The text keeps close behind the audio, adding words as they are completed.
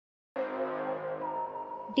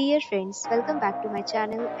Dear friends, welcome back to my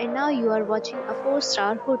channel and now you are watching a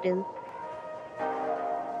 4-star hotel.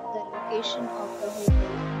 The location of the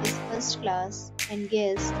hotel is first class and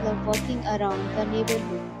guests love walking around the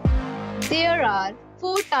neighborhood. There are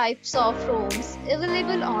 4 types of rooms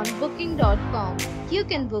available on booking.com. You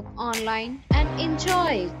can book online and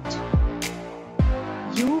enjoy it.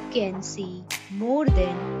 You can see more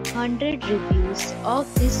than 100 reviews of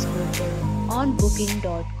this hotel on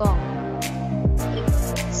booking.com.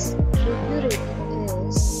 Its review rating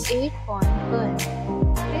is 8.1,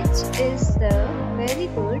 which is very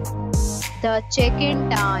good. The check-in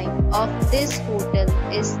time of this hotel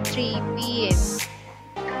is 3 p.m.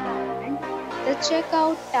 and the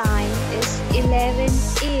checkout time is 11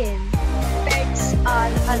 a.m. Pets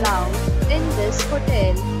are allowed in this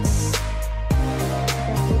hotel.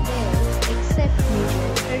 The hotel accepts major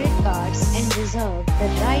credit cards and reserves the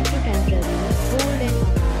right to temporarily hold an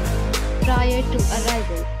amount prior to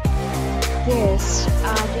arrival. Guests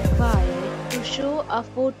are required to show a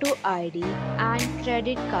photo ID and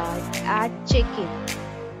credit card at check-in.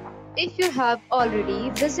 If you have already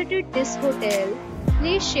visited this hotel,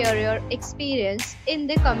 please share your experience in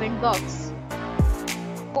the comment box.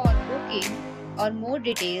 For booking or more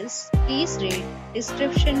details, please read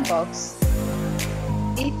description box.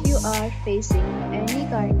 If you are facing any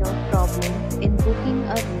kind of problem in booking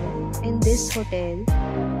a room in this hotel,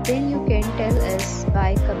 then you can tell us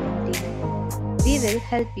by commenting. We will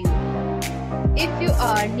help you. If you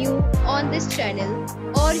are new on this channel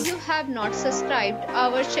or you have not subscribed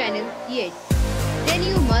our channel yet, then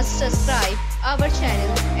you must subscribe our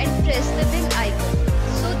channel and press the bell icon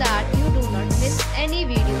so that you do not miss any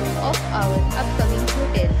video of our upcoming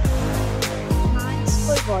hotel. Thanks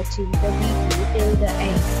for watching the video till the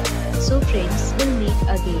end. So friends, we'll meet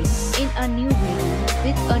again in a new video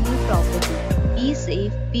with a new property. Be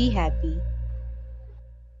safe, be happy.